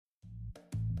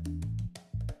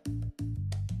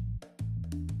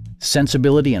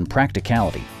Sensibility and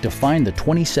practicality define the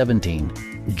 2017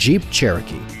 Jeep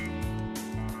Cherokee.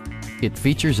 It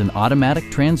features an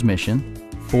automatic transmission,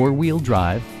 four-wheel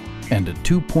drive, and a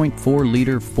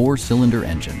 2.4-liter four-cylinder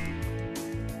engine.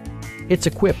 It's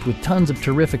equipped with tons of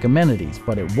terrific amenities,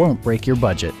 but it won't break your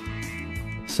budget,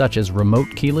 such as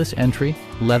remote keyless entry,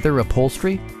 leather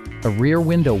upholstery, a rear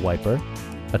window wiper,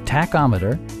 a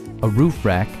tachometer, a roof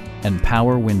rack, and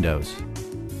power windows.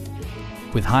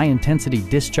 With high-intensity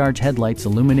discharge headlights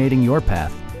illuminating your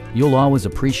path, you'll always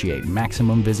appreciate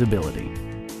maximum visibility.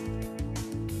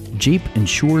 Jeep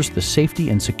ensures the safety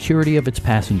and security of its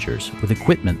passengers with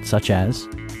equipment such as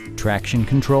traction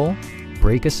control,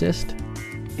 brake assist,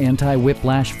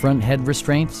 anti-whiplash front head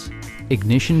restraints,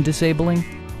 ignition disabling,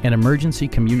 an emergency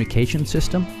communication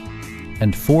system,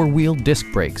 and four-wheel disc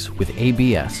brakes with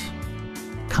ABS.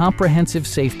 Comprehensive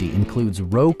safety includes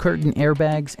row curtain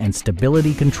airbags and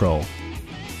stability control.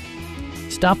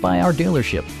 Stop by our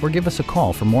dealership or give us a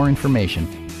call for more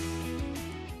information.